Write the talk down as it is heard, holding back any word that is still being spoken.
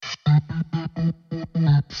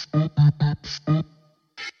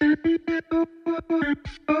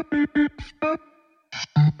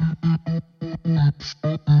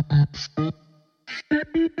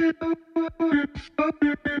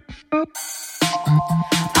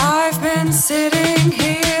I've been sitting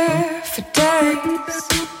here for days,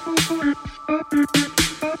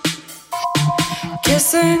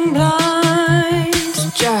 kissing blind,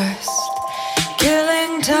 just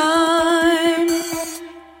killing time.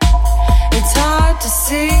 It's hard to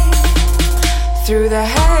see through the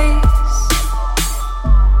haze,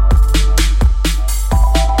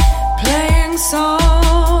 playing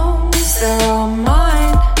songs, they're all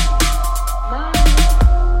mine.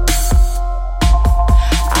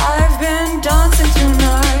 I've been dancing through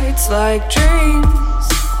nights like dreams.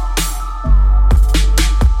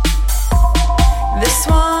 This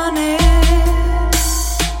one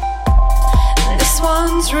is, this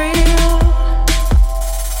one's real.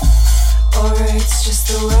 Or it's just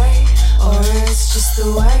the way, or it's just the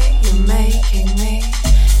way you're making me,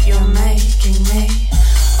 you're making me.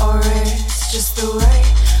 Or it's just the way,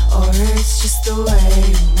 or it's just the way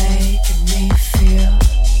you're making me feel.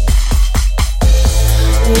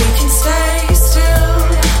 We can stay still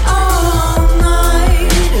all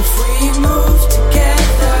night if we move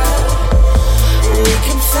together. We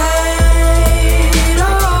can fade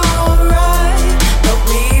alright, but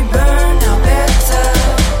we burn out better.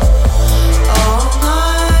 All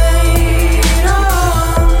night,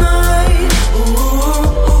 ooh,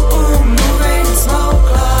 moving smoke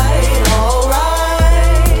light.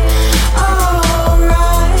 Alright,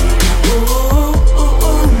 ooh,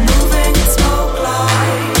 moving smoke light.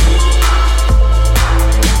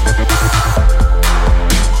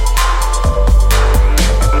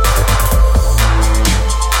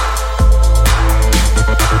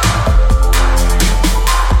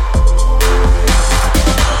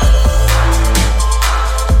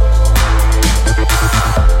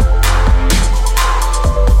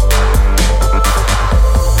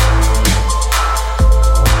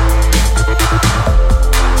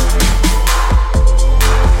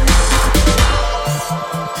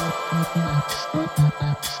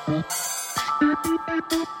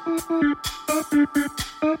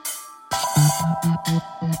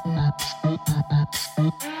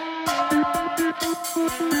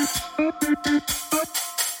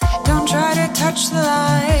 Don't try to touch the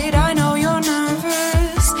light, I know you're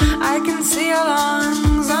nervous. I can see your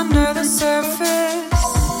lungs under the surface.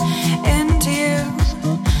 Into you,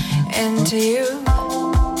 into you,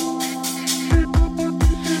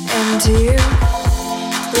 into you.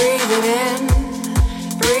 Breathe it in,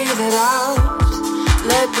 breathe it out.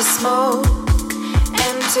 Let the smoke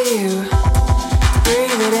enter you.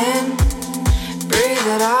 Breathe it in, breathe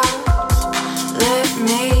it out. Let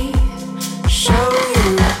me show